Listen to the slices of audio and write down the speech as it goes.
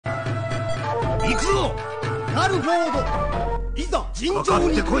行くぞ。ガルフォード、いざ尋常に。かかっ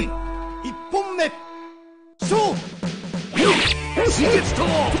てこい。1本目勝負。刺激と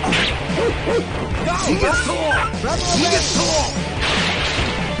刺激と刺激と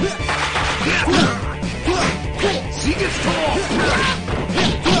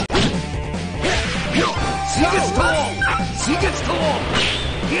刺激と刺激と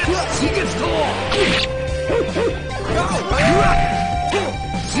刺激と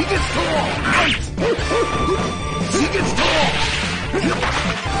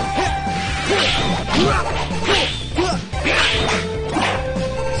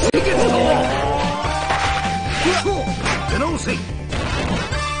出直せ。出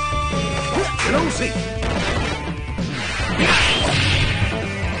直せ。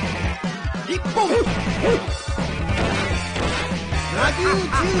一本。ラグー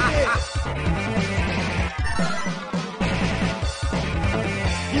10名。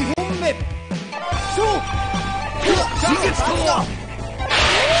2本目勝負。刺激と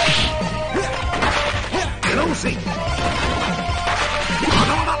出直せ。ま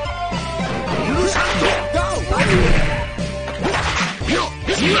だまだ許さんぞ。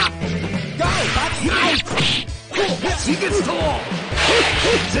刺激と刺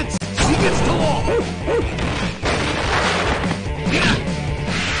激と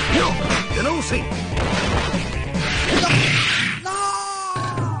出直せ。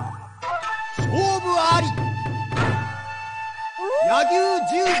勝負あり。柳生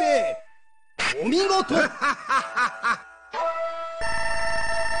十兵衛お見事。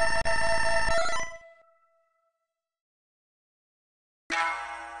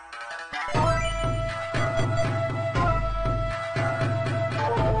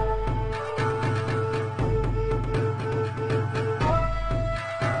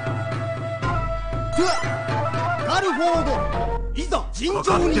ガルフォード、いざ尋常に。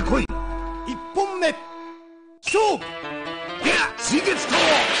かかってこい。1本目勝負。刺激と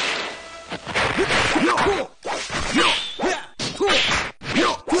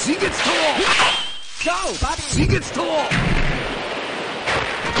刺激と刺激と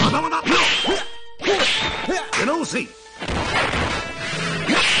まだまだ出直せ。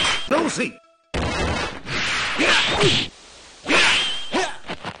出直せ。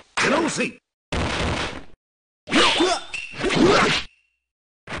出直せ。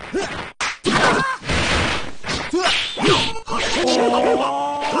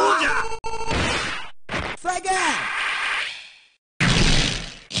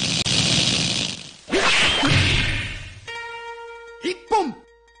一本。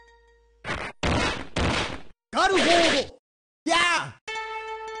ガルフォード、や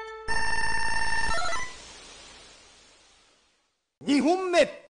ー。2本目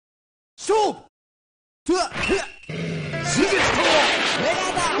勝負。刺激と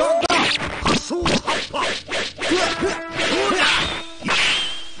発想葉っぱ。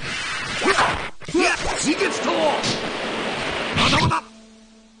刺激とまだまだ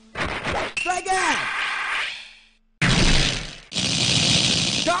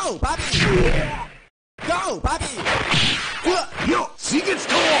Go, Bobby! Go, Bobby! よ刺激と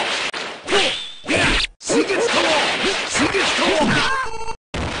刺激と刺激と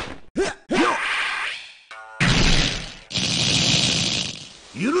よ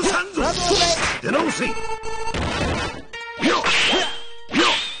許さんぞ。出直せ。よ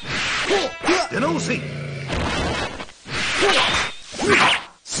出直せ。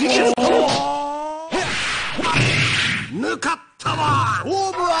刺激と抜かったわ。勝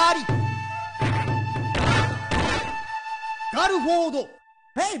負あり。ガルフォード、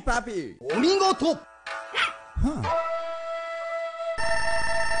Hey, Papi! お見事。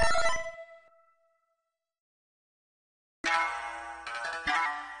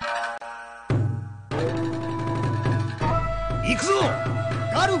行くぞ。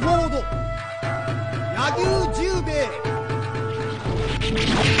ガルフォード、柳生十兵衛。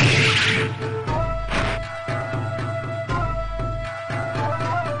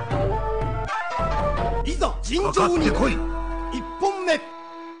いざ尋かか常に。ってこい。1本目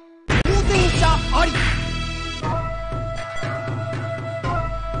当選者あり。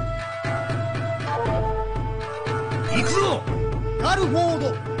行くぞ。ガルフォー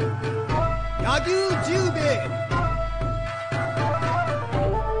ド、柳生十兵衛。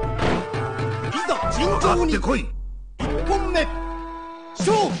いざ尋かか常に。ってこい。 1本目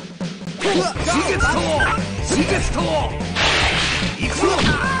勝負。刺激と刺激と行くぞ。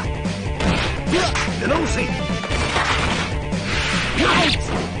出直せ。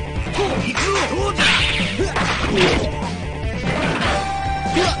行くぞ。どうじゃ。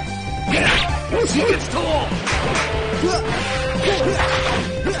刺激と刺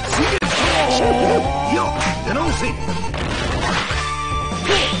激とせ。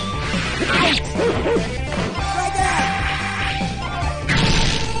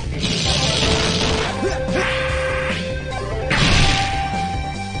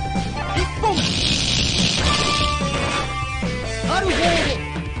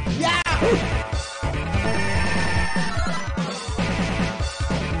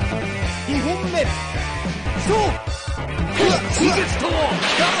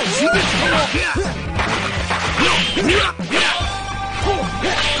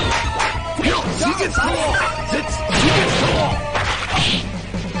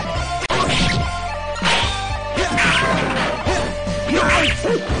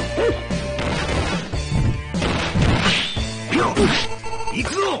行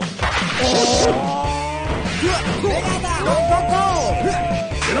くぞ。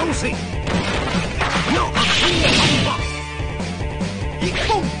出直せ。一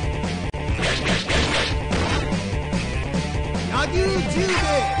本野球10名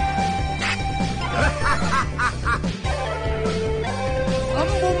3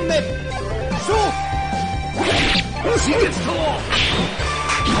本目勝負刺激と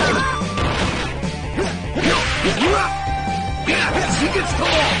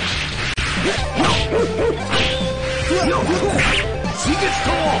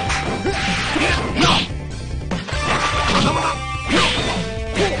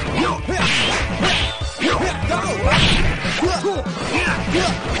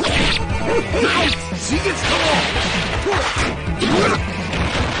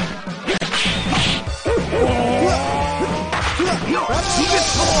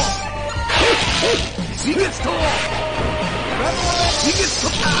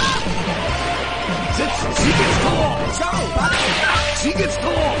刺激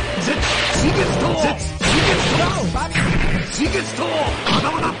と刺激とまだまだ刺激とま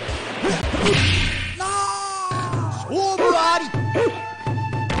だまだ勝負あり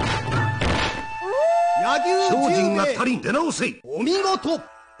野球精進が10足りん出直せ。名お見事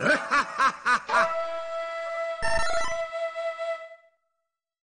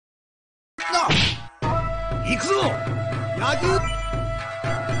行くぞ。野球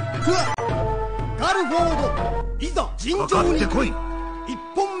ガルフォードいざ尋かか常にってこい。1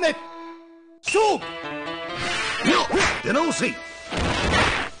本目勝負出直せ。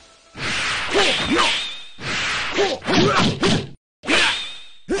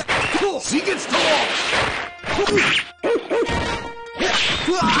刺激とス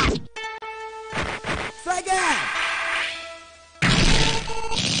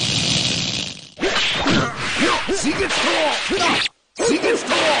トライク刺激と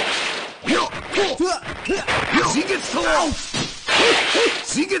刺激と刺激と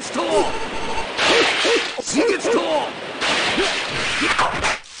刺激と刺激と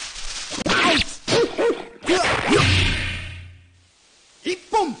1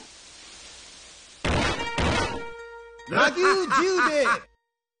本野球10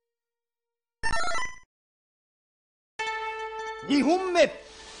名2本目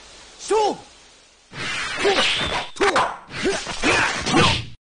勝負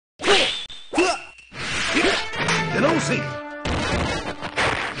出直せ。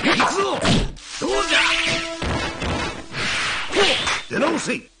行くぞ。どうじゃ。出直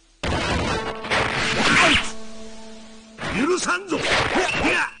せ。許さんぞ。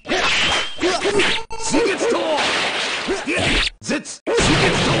刺激と絶刺激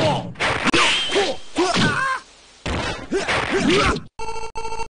と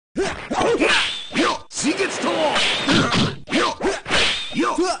刺激と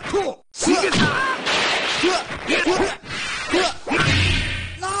刺激と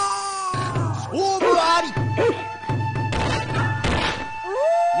勝負あり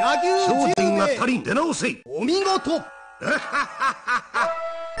野球精進が10名足りん出直せ。お見事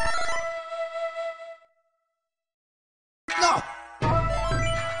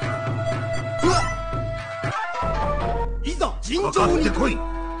いざ尋かか常にってこい。1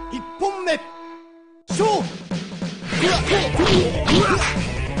本目勝負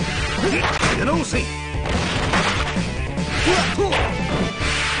出直せ。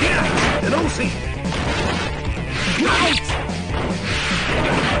出直せ。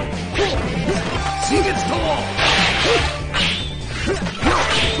刺激と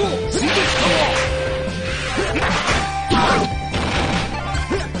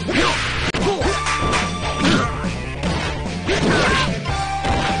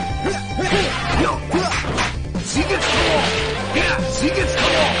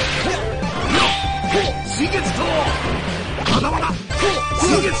刺激とまだまだ刺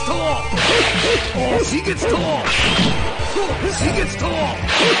激と刺激と刺激と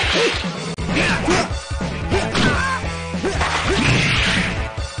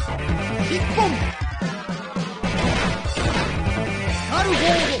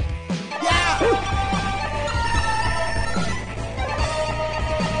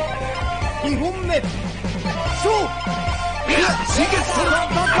2本目勝負刺激と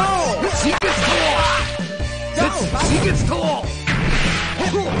刺激と刺激と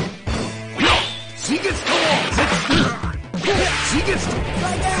刺激と刺激と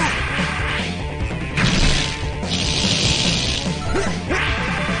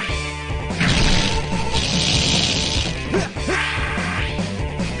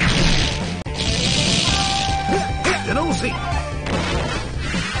出直せ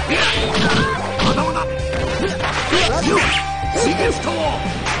まだまだ刺激と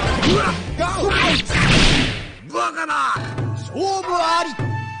バカな勝負あり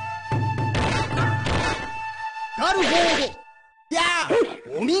ガルフォードやあ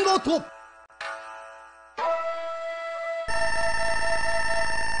お見事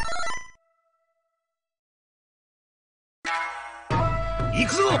行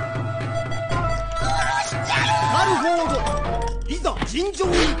くぞガルフォードいざ尋常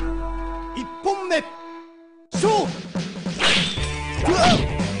に1本目勝負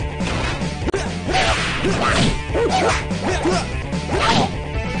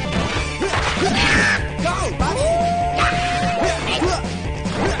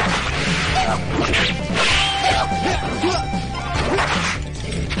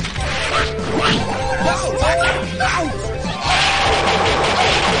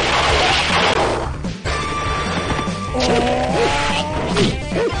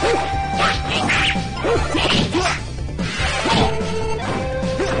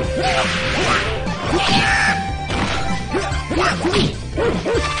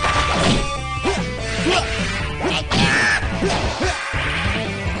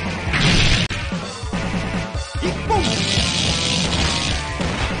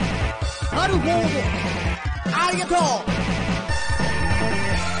ガルフォードありがとう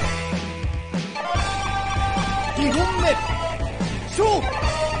2本目勝負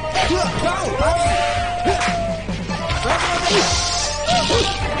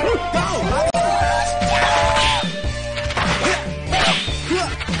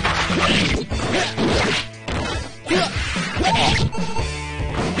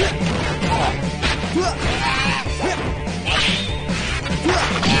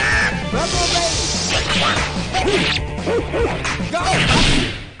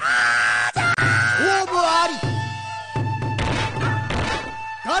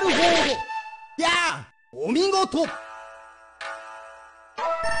ガルフォードやあお見事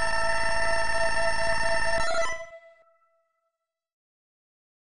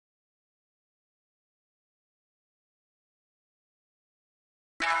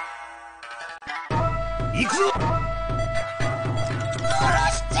行くぞ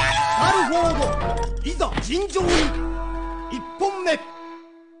ガルフォードいざ尋常に1本目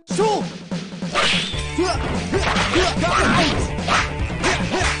勝負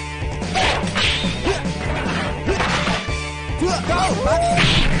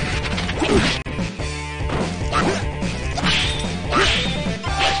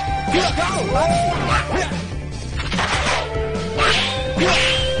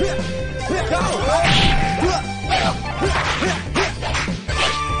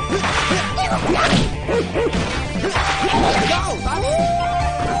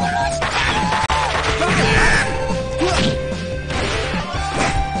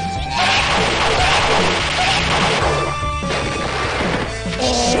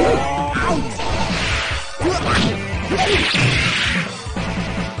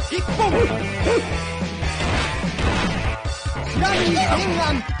一本白身伝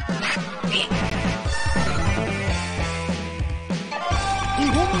案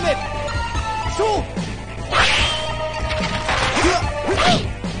2本目勝負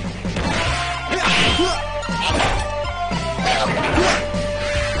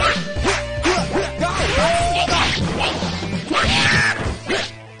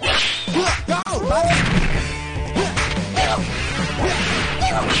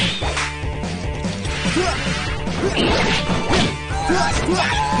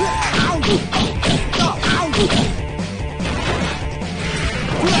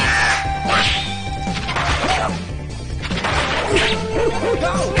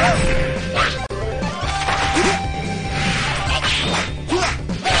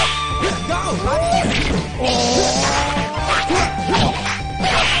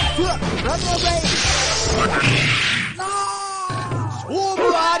勝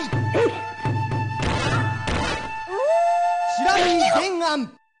負あり白身伝案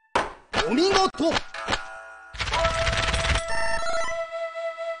お見事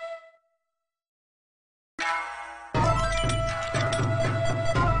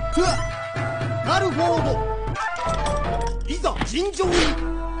ガルフォードいざ尋常に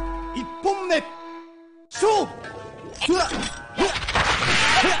1 1本目勝負。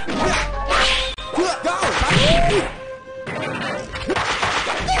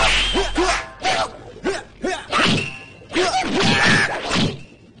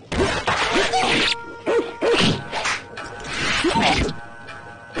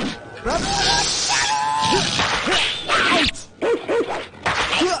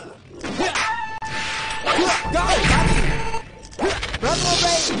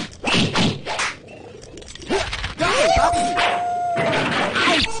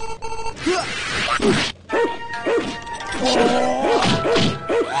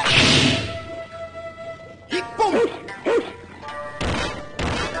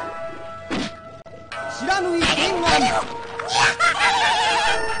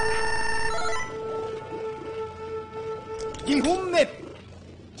2本目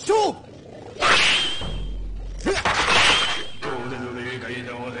勝負。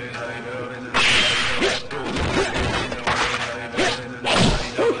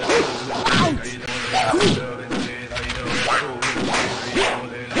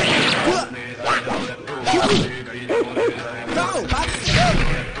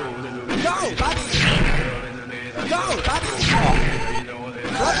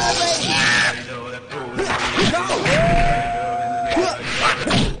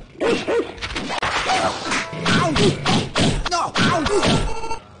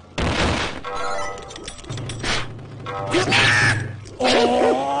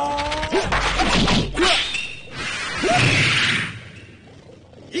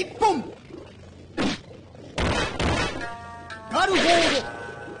1本ガルホー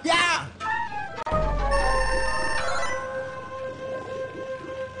ドやー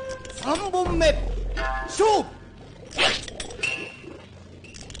3本目勝負。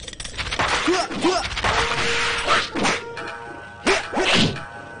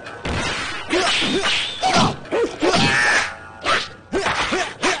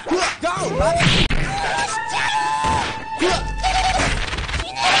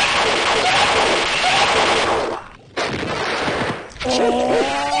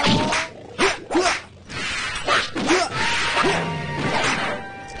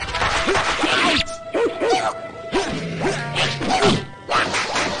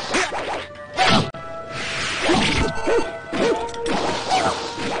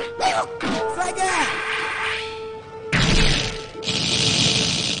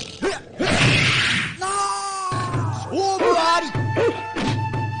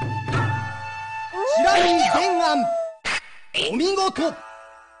お見事。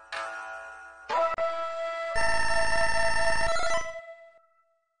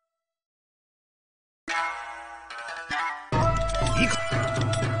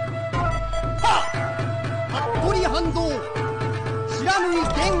服部反動不知らぬい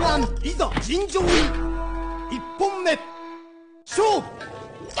原案いざ尋常に1本目勝負。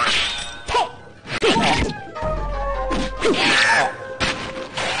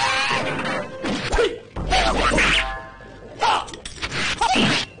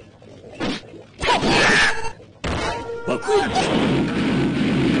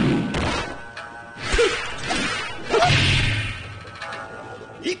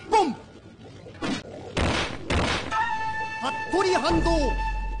1本服部反動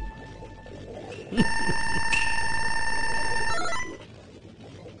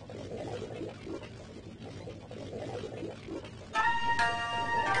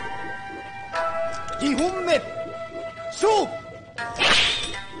2本目勝負。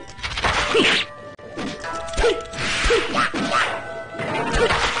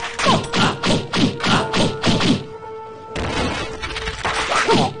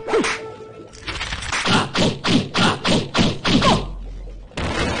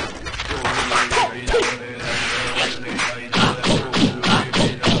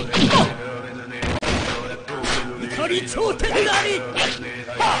頂点なり。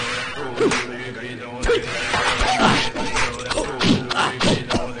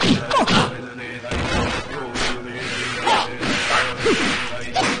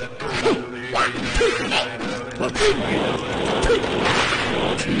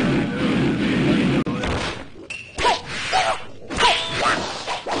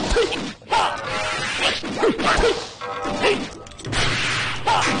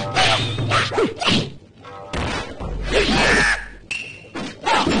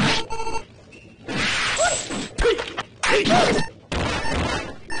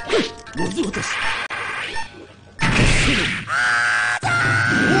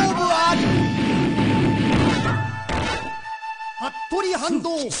服部反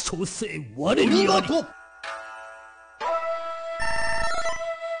動蘇生我にあり。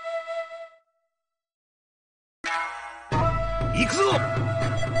行くぞ。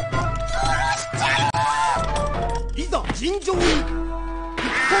いざ尋常に1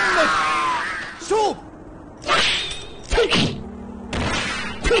本目勝負。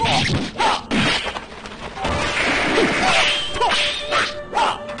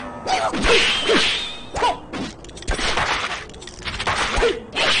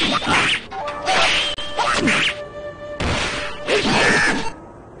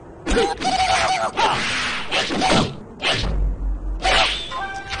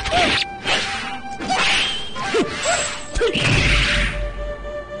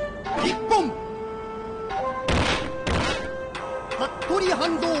一本服部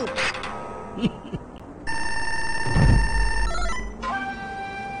反動。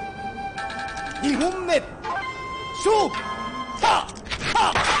2本目勝負。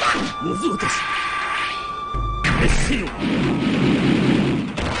モズ落とし熱せよ。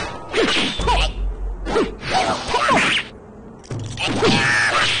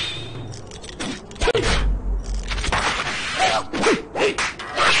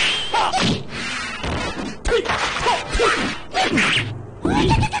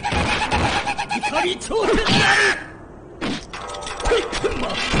怒り頂点なり。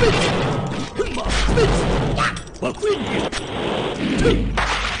爆炎流。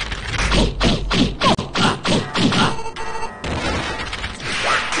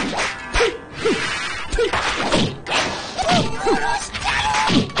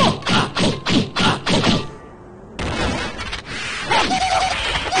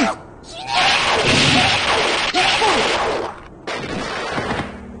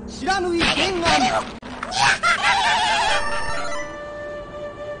知らぬい原案。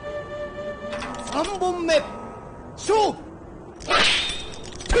3本目勝負。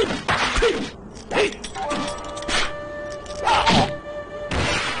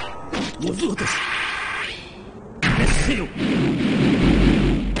モズ落とし熱せよ。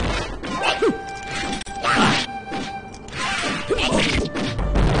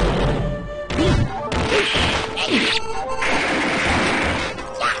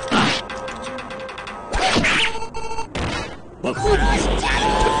爆炎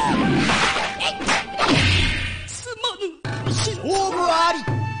すまぬ。勝負あり。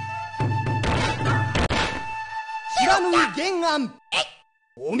知らぬい原案。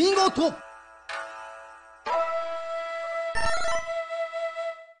お見事。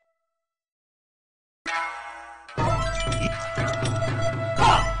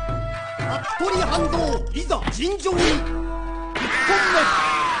服部反動。いざ尋常に1本目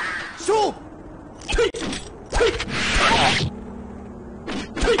勝負。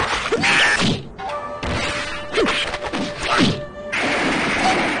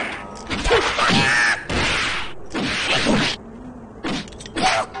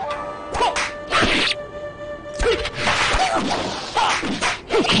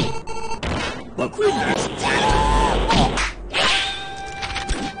爆炎流。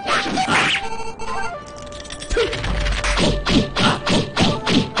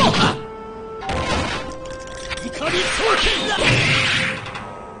怒り頂点だ。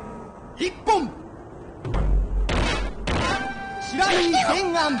1本知らぬい原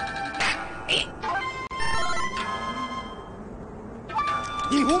案。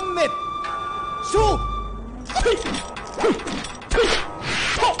2本目勝負。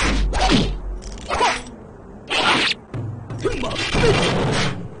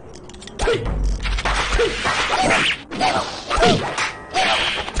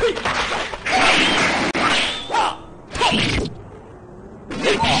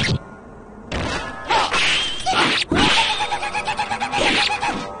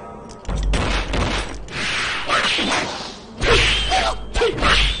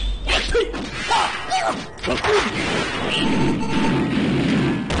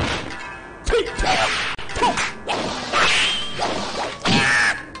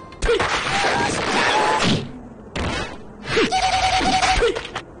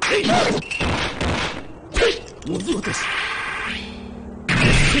モズ落とし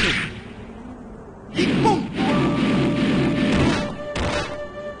1本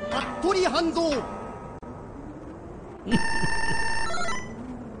服部半蔵。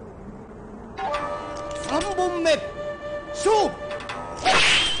3本目勝負。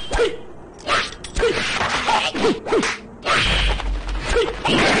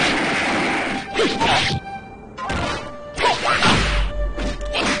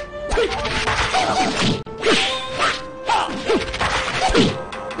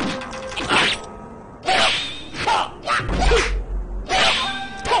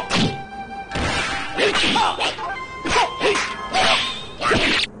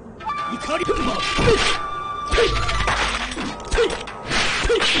怒り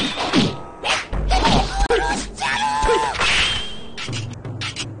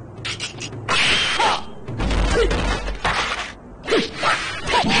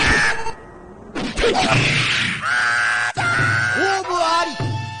勝負あり。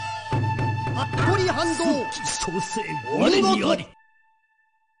服部反動。創世我にあり。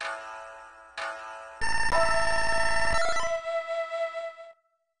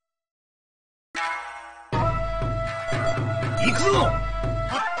行くぞ。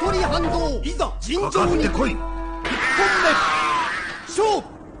服部反動。いざ尋かか常に。1ってこい。本目勝負。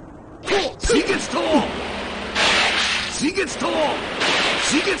水月刀。水月刀。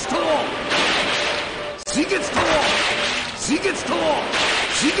水月刀。水月刀。水月刀。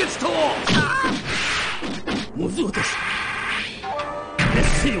水月刀。モズ落とし。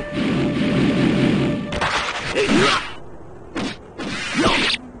熱せよ。えいうわ。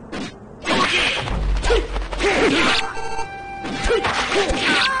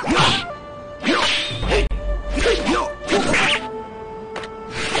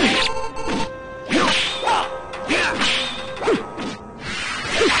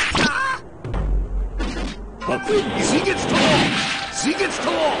水月刀。水月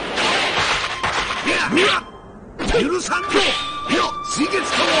刀。許さんぞ。水月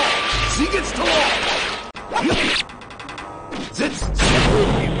刀。水月刀。絶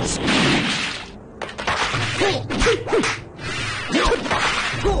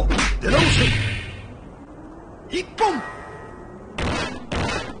出直せ。一本。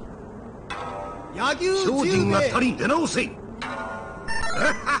柳生精進が足十兵衛。りん。出直せ。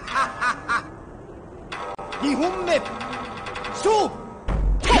2本目勝負。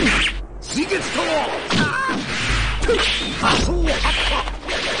水月刀。仮想葉っぱ。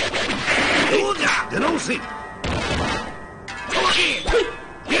どうじゃ。出直せ。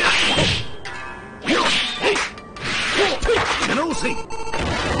出直せ。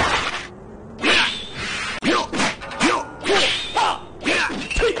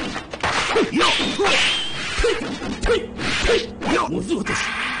モズ落とし。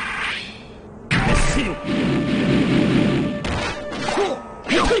熱せよ。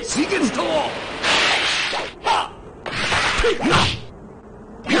水月刀。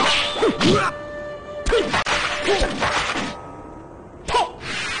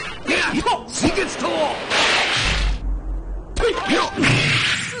水月刀。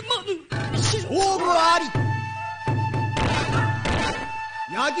勝負あり。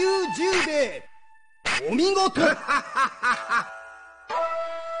柳生十兵衛お見事。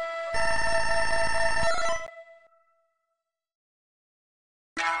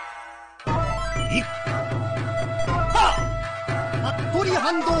服部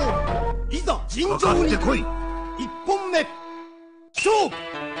反動。いざ尋かか常に。ってこい。1本目勝負。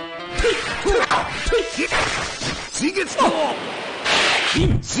水月刀。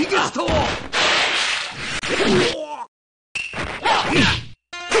水月刀。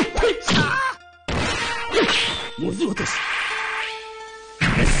モズ落とし。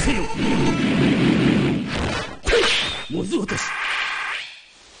熱せよ。モズ落とし。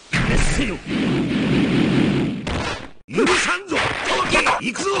熱せよ。許さんぞ。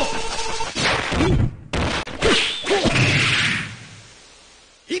行くぞ。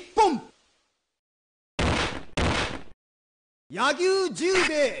1本。柳生十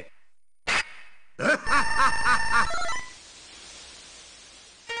兵衛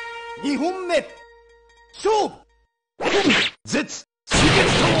2本目勝負。絶水月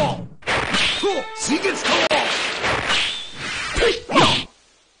刀。水月刀。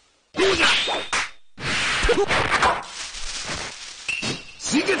どうじゃ。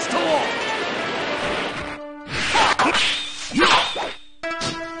水月刀。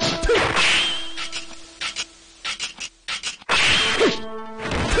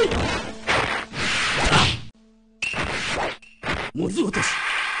モズ落とし。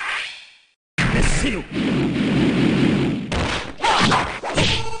熱せよ。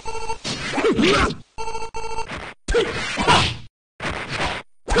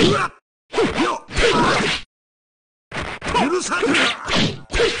許さぬ。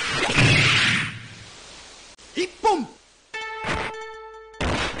1本。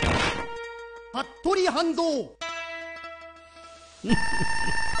服部反動。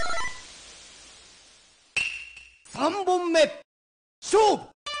3本目勝負。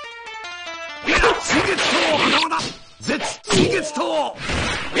水月刀。まだまだ。絶水月刀。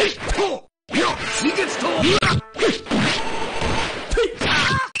水月刀。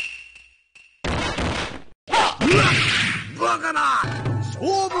バカな。勝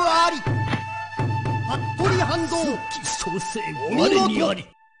負あり。服部反動。創世お見事。我にあり。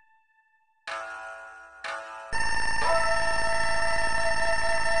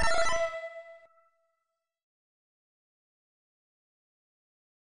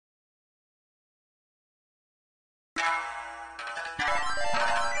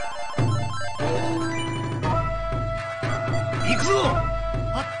くぞ。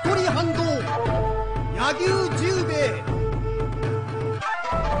服部反動柳生十兵衛、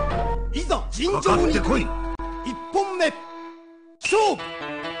いざ尋かか常にってこい。一本目勝負。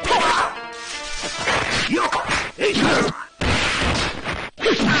よっえい。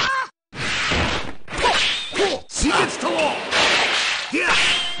刺激といや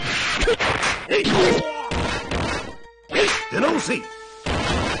えい出直せ。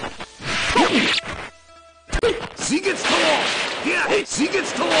刺激といや刺激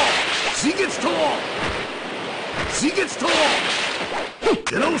と刺激と刺激と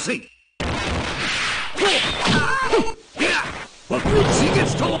出直せ。いや刺激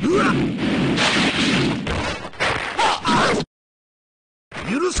とうわ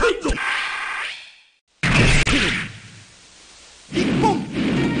許さんぞ。一本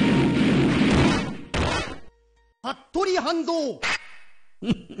服部反動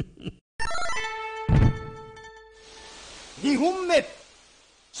二本目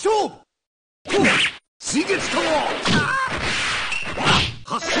勝負。刺激と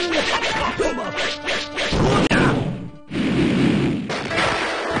発想を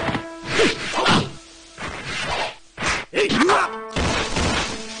えいうわ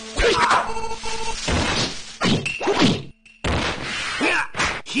いや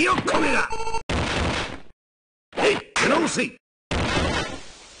ひよっこめがえい出直せ。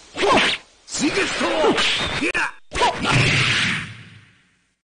刺激といや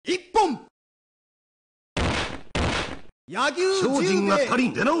一本柳生精十兵衛進が足り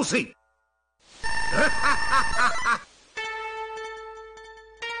ん出直せ。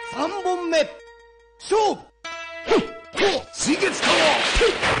三本目勝負。刺激と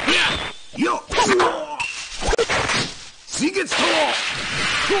いやよっ刺激と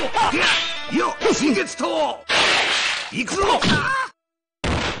いやよっ刺激と行くぞ。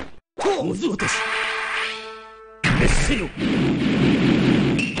むず落とし熱せよ。許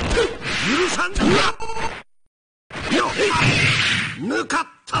さんぞ。よっ抜かっ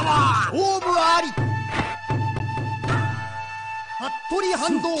たわ。勝負あり。服部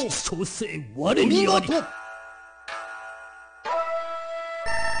反動創世我お見にあり。事。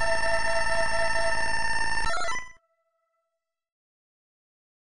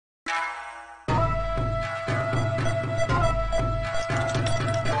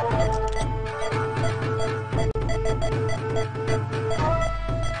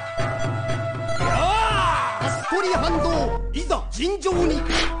服部反動いざ尋常に一本目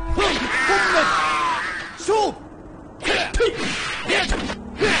勝負。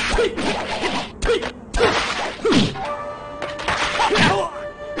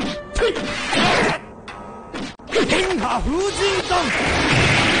天下風神弾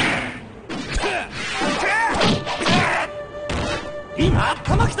今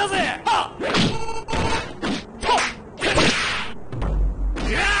頭きたぜ。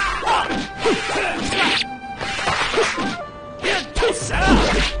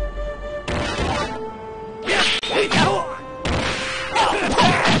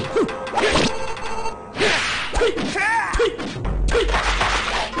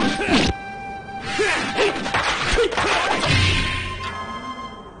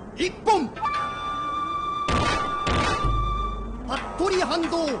一本服部反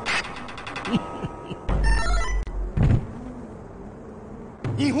動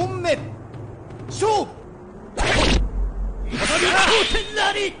二本目勝負。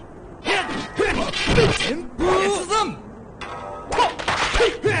なり旋風越山旋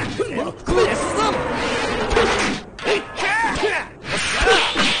風越山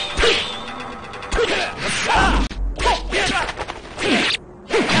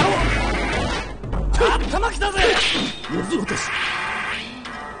頭きたぜ。むず落とし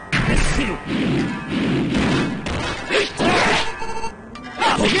熱せよ。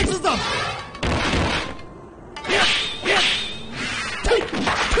渡月山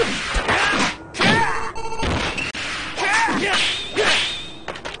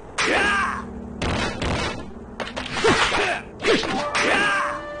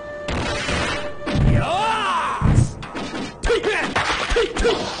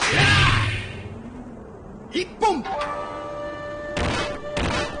一本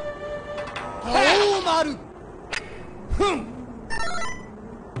青丸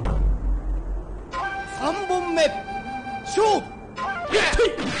三本目勝負。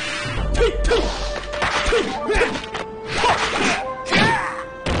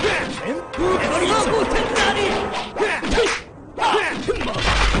旋風越山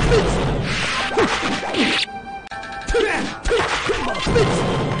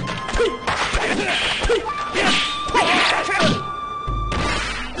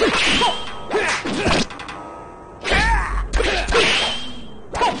一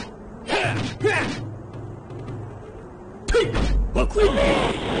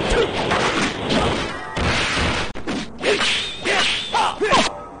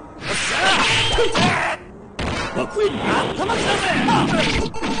爆炎頭きたぜ。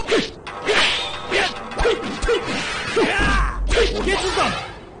おげつだ。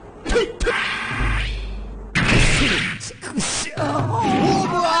勝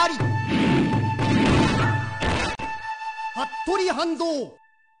負あり。服部反動、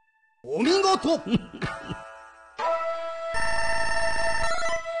お見事。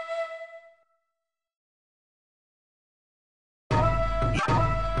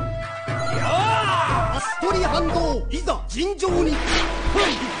服部反動、いざ尋常に。1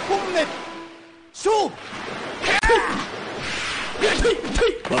本目勝負。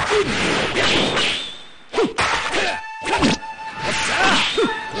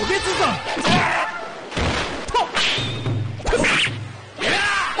おげつだ。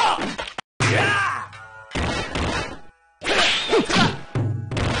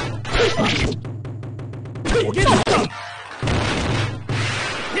おげつだ。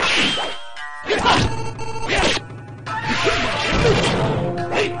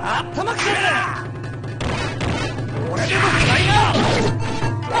頭きたぜ。俺でもくらいな。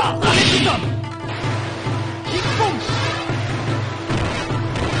おげつだ。一本。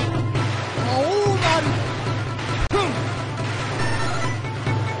青丸。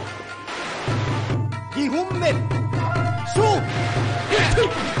2本目勝負。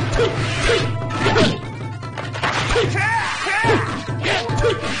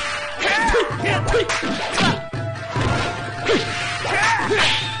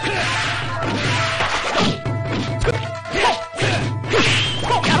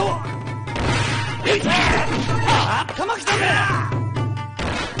頭きたぜ。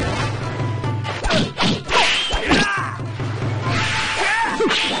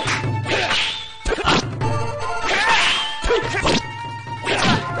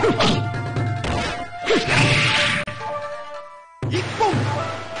一本。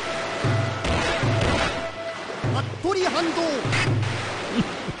服部反動。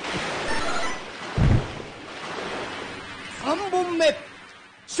3本目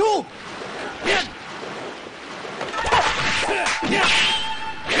勝負。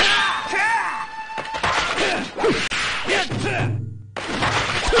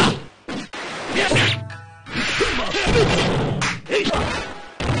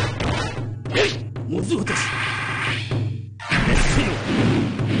もず落とし。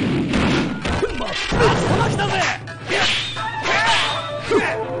頭きたぜ。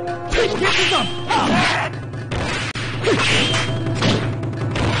おげつだ。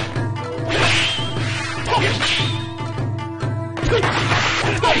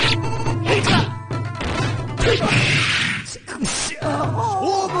勝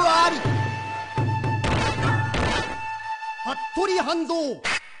負あり。服部反動、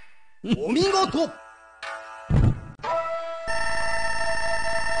お見事。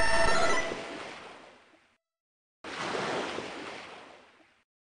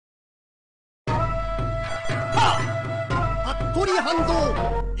服部反動、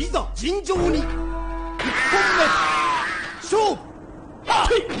いざ尋常に。1本目勝負。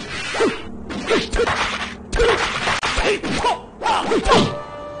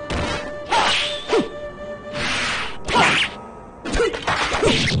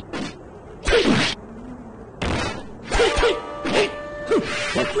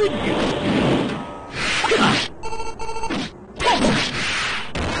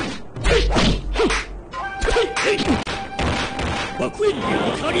爆炎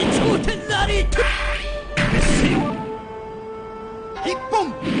怒り頂点なり。1本。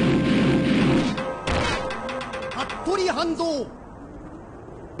服部反動。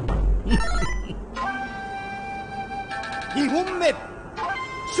2本目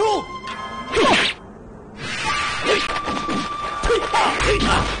勝負。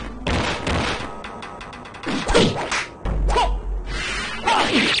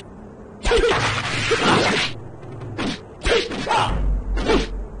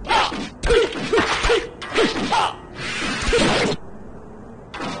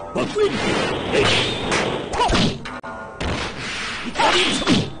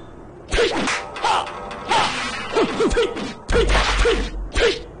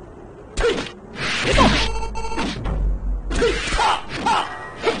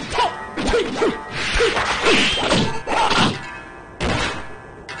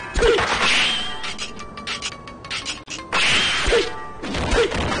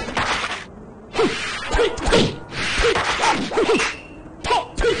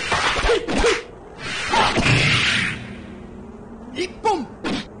一本。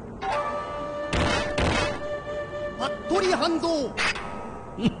服部反動。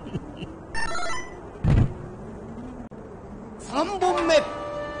3本目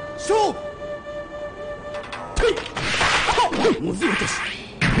勝負。むず落とし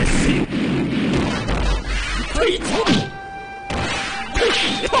熱せよ怒り飛ぶ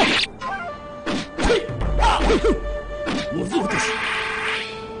むず落とし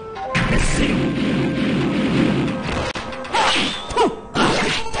熱せよ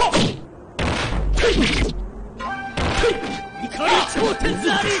怒り頂点な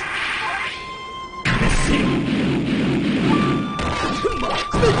り熱せよ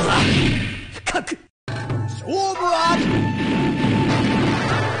幕別深く勝負あり。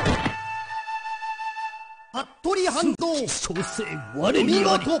服部反動創世我にあり。見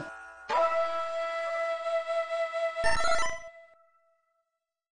事。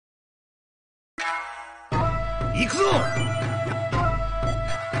行くぞ。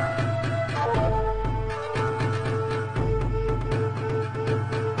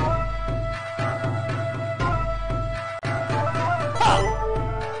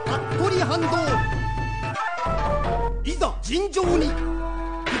服部反動いざ尋常に1本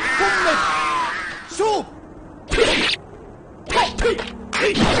目勝負。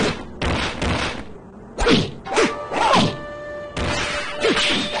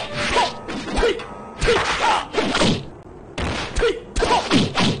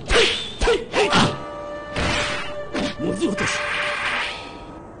むず落とし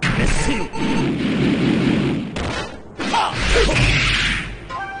熱せよ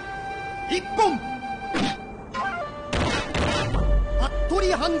1本服部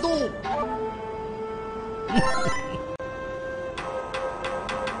反動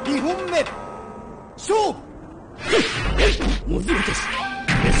2本目勝負。むず落とし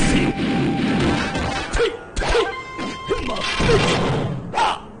熱せよ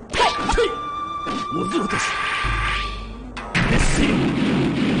むず落とし熱せよ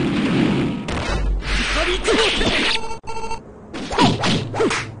光頂点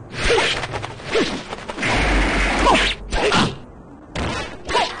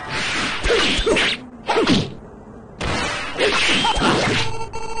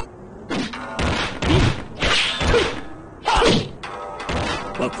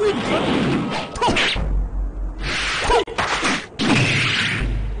爆炎か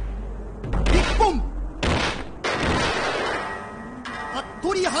1本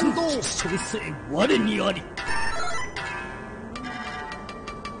服部反動創世我にあり。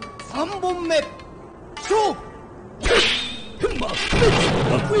3本目勝負。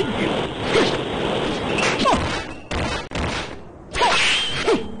爆炎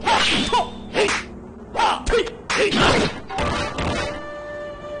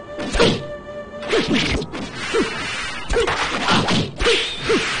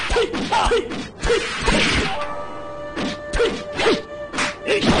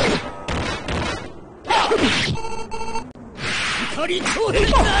光頂点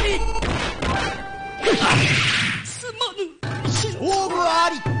なり。すまぬ。勝負あ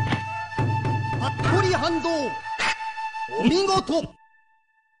り。服部反動お見事。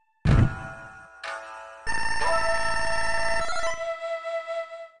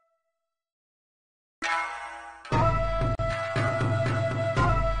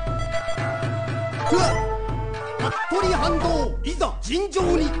服部反動いざ尋常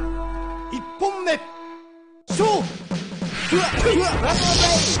に1本目勝負。1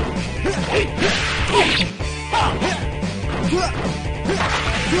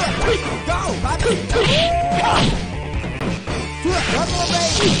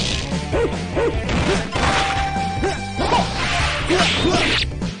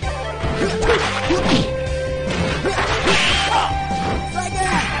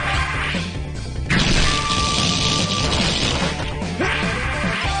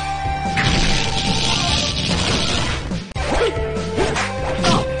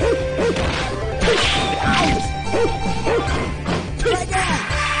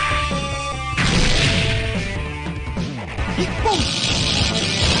本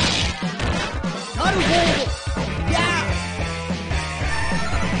なるほど。や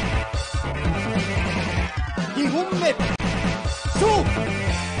2本目勝負。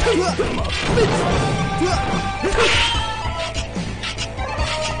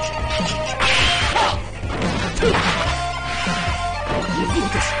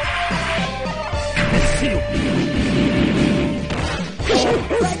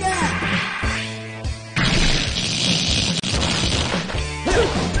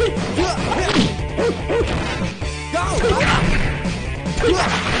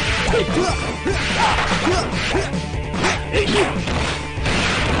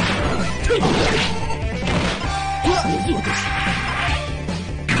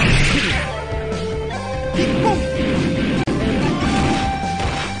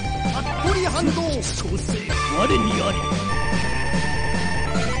創世我にあり。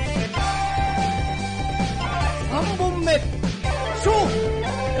勝負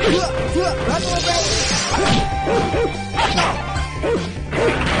ラトベ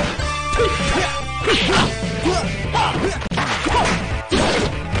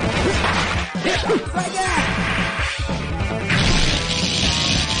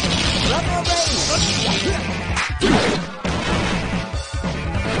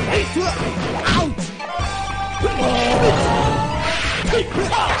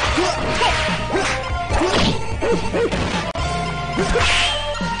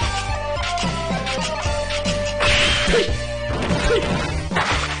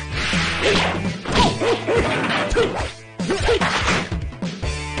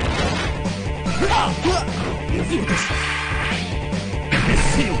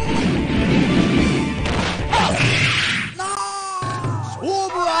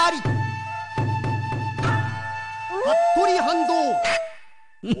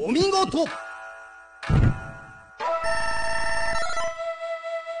お見事。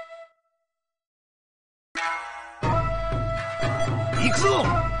行くぞ。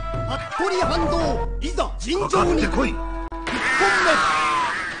服部反動、いざ尋常に。かかってこい。1本目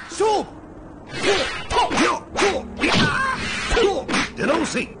勝負。出直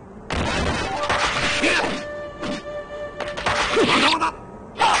せ。まだまだ。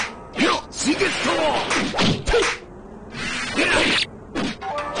刺激と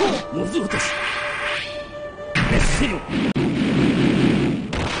もず落とし熱せよ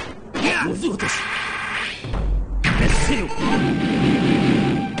もず落とし熱せよ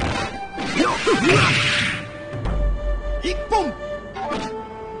一本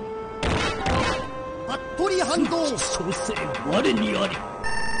服部反動創世我にあり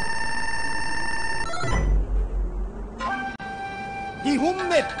2本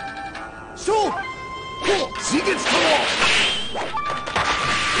目勝負刺激と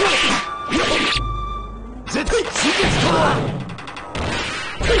絶対刺激と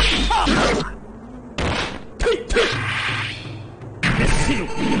熱せよ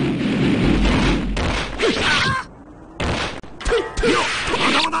ま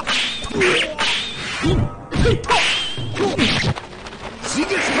だまだ刺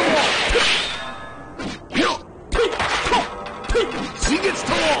激と刺激と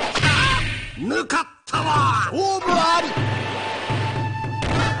抜かったわ。勝負あり。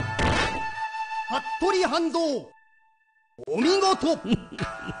服部反動お見事。服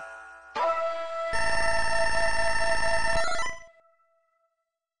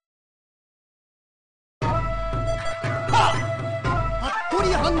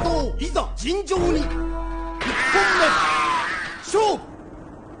部反動いざ尋常に。1本目勝負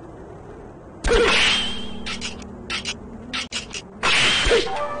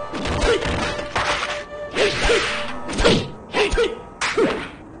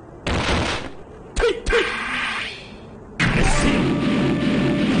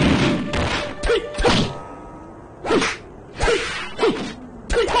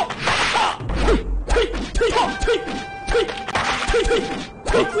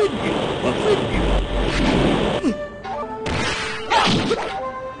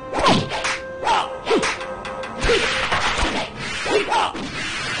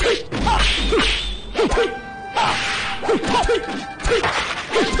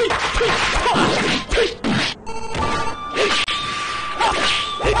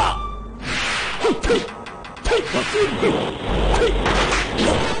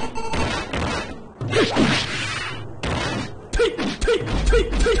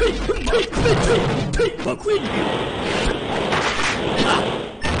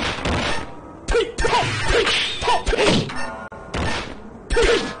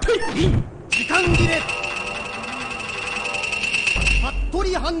時間切れ。服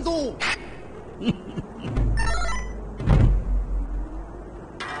部反動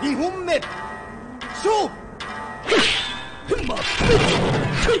2本目勝負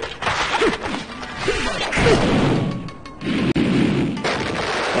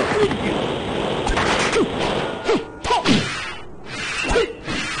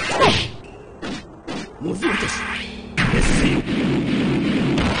もず落とし熱せよ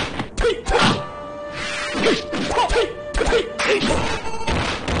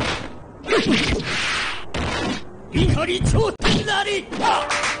怒り頂点なり。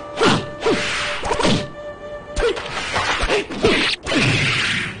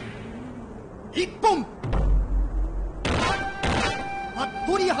一本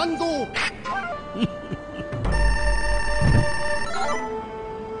服部反動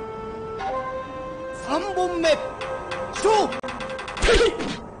3本目勝負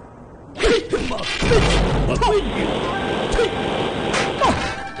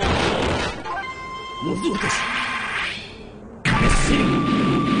もず落とし熱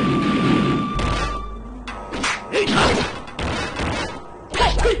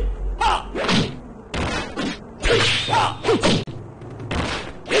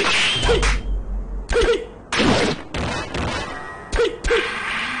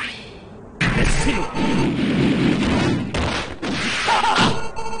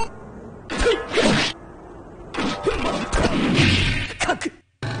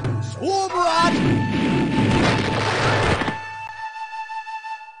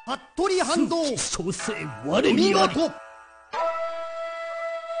所詮我にあり。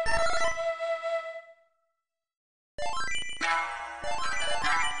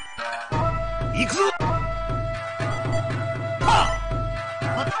行くぞ。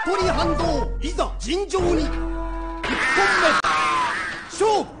服部反動、いざ尋常に。1本目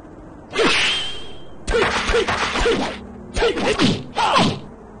勝負。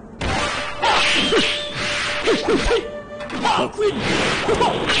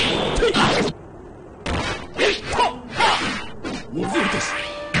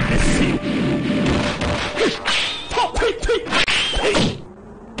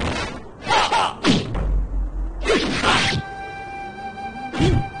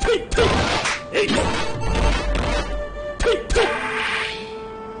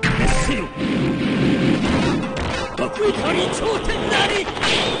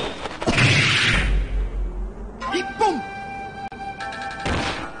一本。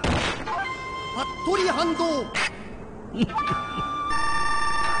服部反動。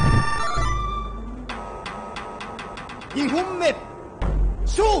2本目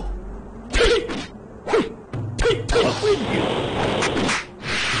勝負。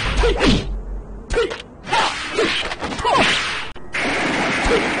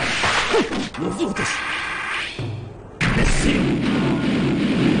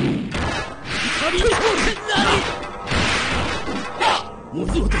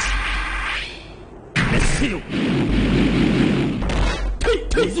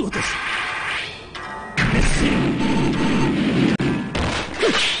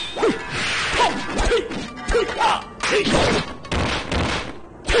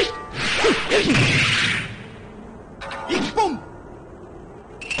一本。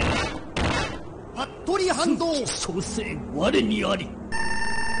服部反動。所詮我にあり。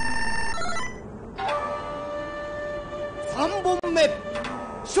3本目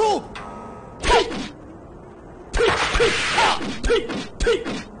勝負。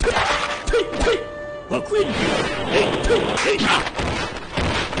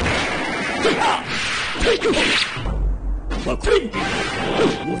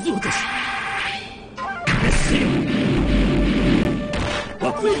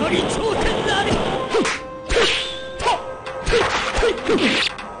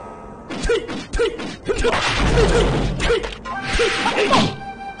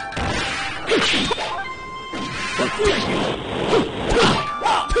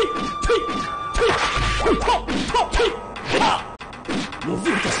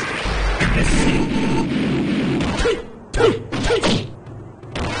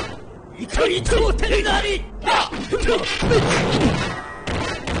怒り頂点なり。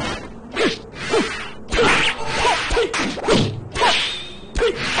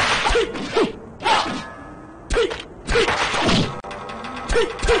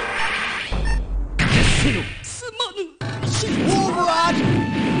すまぬ。勝負あり。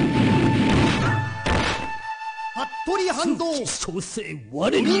服部反動。所詮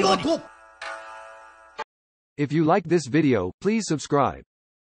我にあり。 If you like this video, please subscribe.